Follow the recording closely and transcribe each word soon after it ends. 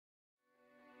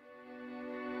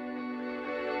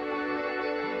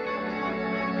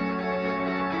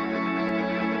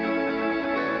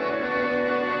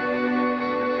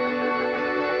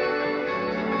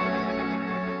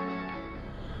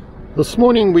This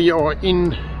morning we are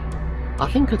in,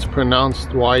 I think it's pronounced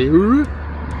Waihuru,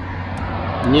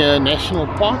 near National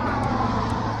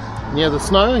Park, near the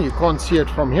snow. You can't see it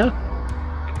from here.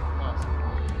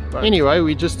 But anyway,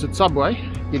 we just at Subway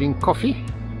getting coffee,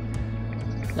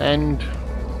 and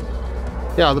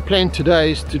yeah, the plan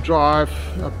today is to drive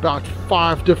about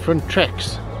 5 different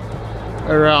tracks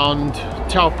around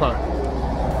Taupo.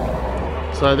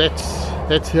 So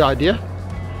that's the idea.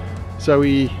 So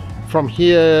we from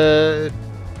here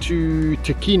to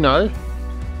Tukino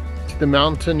to the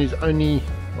mountain is only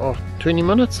 20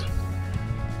 minutes.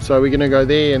 So we're gonna go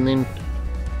there and then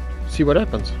see what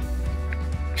happens.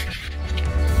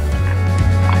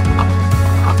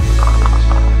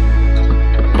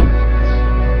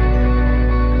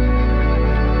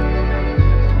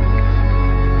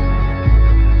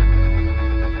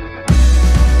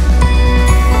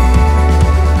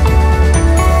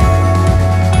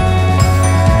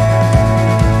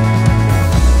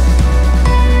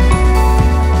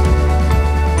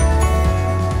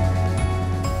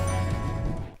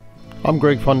 I'm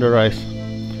Greg van der Reis.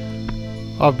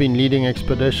 I've been leading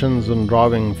expeditions and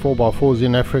driving 4x4s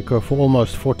in Africa for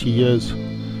almost 40 years.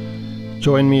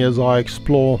 Join me as I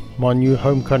explore my new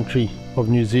home country of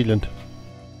New Zealand.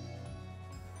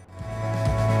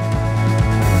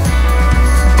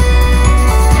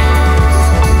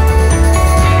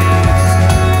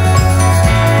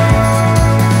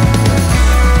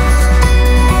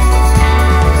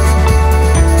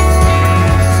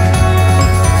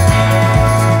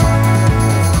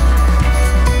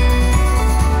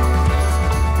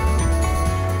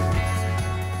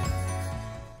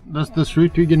 This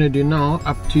route we're going to do now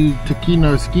up to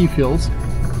Tukino ski fields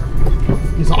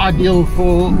is ideal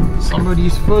for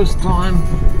somebody's first time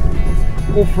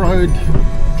off-road.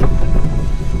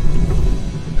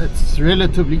 It's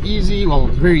relatively easy, well,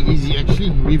 it's very easy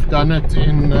actually. We've done it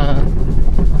in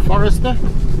Forester,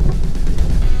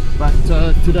 but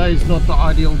today is not the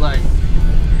ideal day.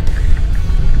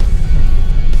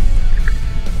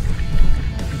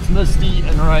 It's misty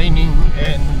and raining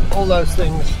and all those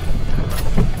things.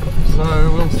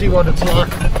 So we'll see what it's like,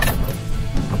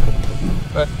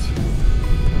 but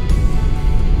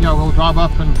yeah, we'll drive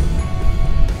up and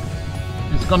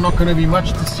there's not going to be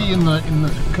much to see in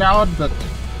the cloud, but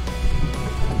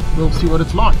we'll see what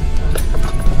it's like.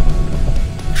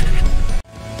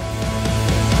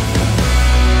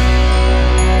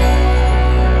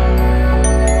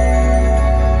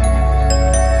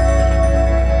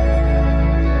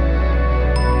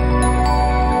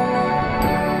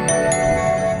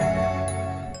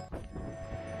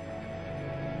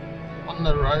 On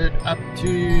the road up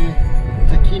to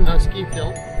Tukino ski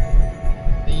field,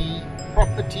 the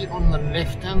property on the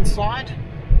left hand side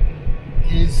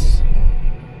is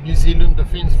New Zealand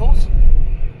Defence Force,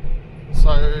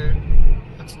 so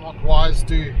it's not wise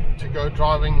to go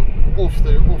driving off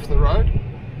the road.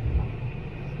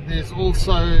 There's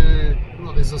also,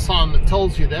 well, there's a sign that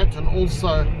tells you that, and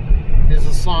also there's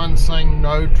a sign saying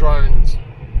no drones.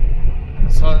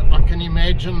 So I can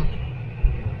imagine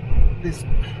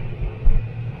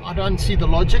I don't see the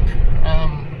logic.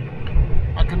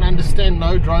 I can understand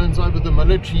no drones over the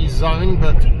military zone,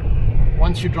 but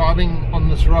once you're driving on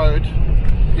this road,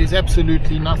 there's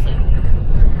absolutely nothing.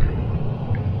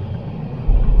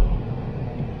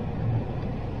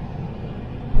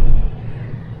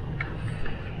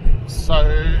 So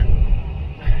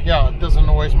yeah, it doesn't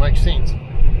always make sense.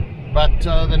 But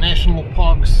the national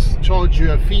parks charge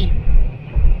you a fee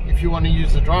if you want to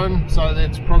use the drone, so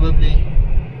that's probably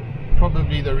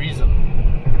the reason.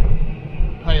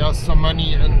 Pay us some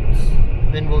money and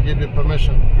then we'll give you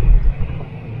permission.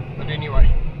 But anyway,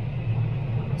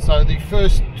 so the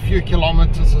first few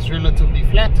kilometers is relatively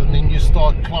flat, and then you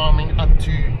start climbing up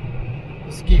to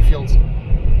the ski fields.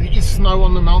 There is snow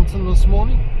on the mountain this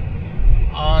morning.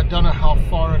 I don't know how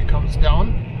far it comes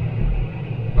down,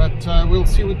 but we'll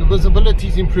see. The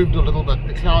visibility's improved a little bit.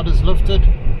 The cloud is lifted.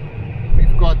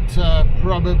 We've got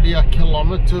probably a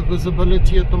kilometer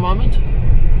visibility at the moment,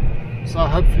 so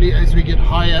hopefully as we get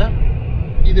higher,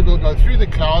 either we'll go through the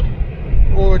cloud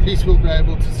or at least we'll be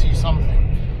able to see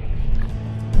something.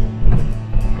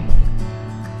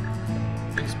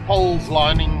 There's poles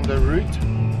lining the route,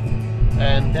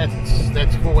 and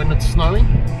that's for when it's snowing,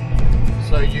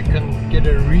 so you can get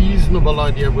a reasonable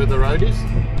idea where the road is.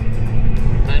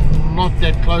 They're not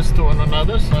that close to one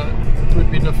another, so it would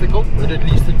be difficult, but at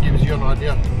least it gives you an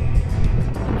idea.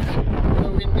 The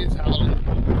wind is howling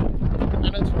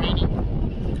and it's raining.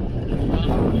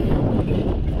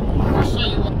 I'll show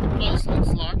you what the place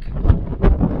looks like.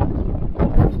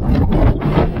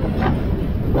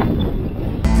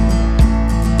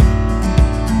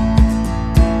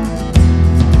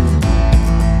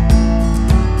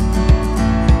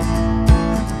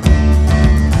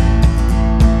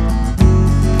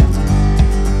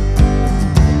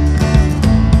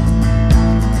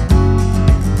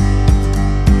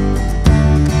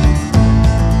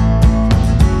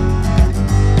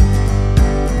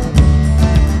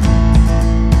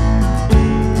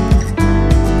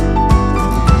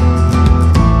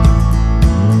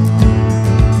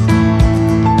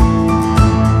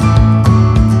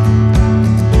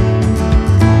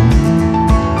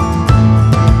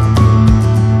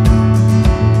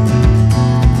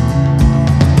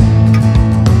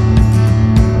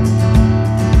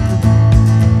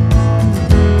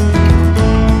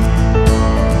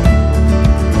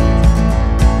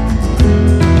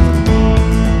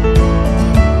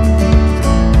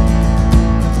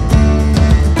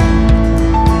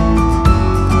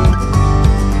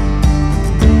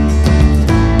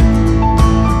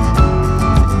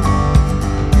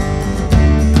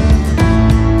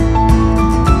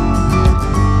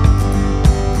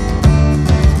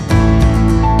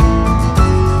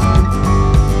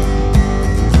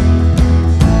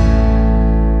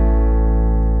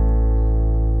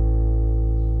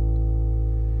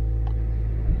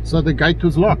 So the gate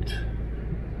was locked,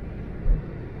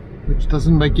 which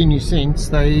doesn't make any sense.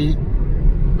 They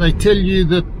tell you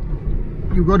that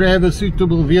you've got to have a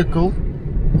suitable vehicle,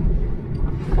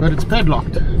 but it's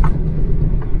padlocked.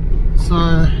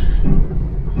 So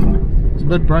it's a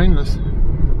bit brainless.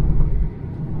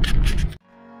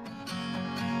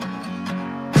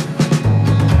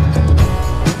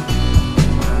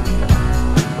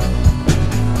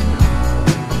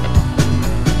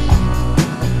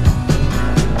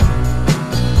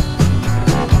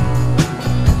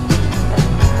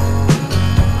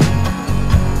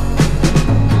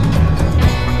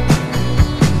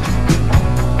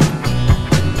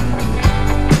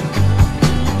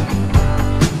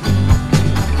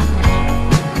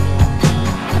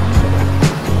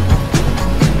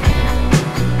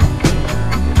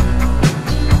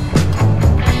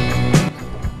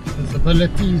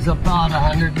 Visibility is about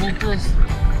 100 meters,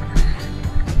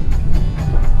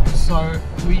 so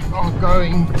we are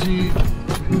going to,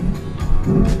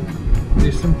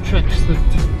 there's some tracks that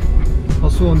I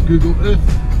saw on Google Earth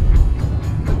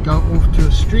that go off to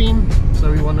a stream,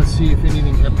 so we want to see if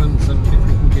anything happens and if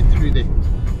we